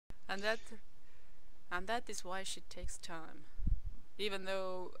and that is why shit takes time. Even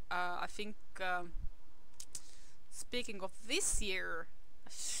though I think, speaking of this year, I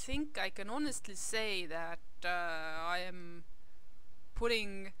think I can honestly say that I am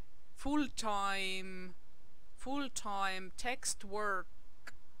putting full-time text work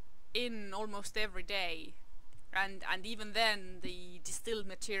in almost every day, and even then the distilled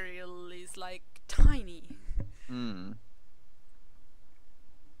material is like tiny. Mm.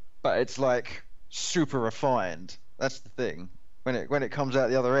 But it's like super refined. That's the thing. When it comes out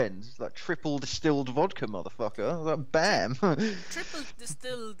the other end, it's like triple distilled vodka, motherfucker. Like, bam. Triple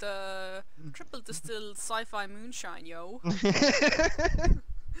distilled, sci-fi moonshine, yo.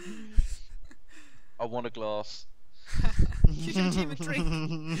 I want a glass. You don't even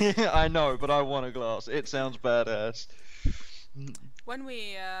drink. I know, but I want a glass. It sounds badass. When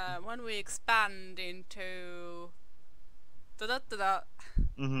we expand into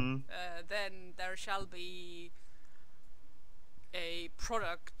Hmm. then there shall be a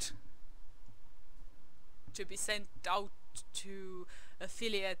product to be sent out to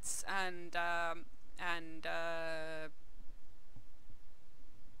affiliates and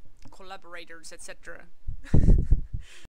collaborators, etc.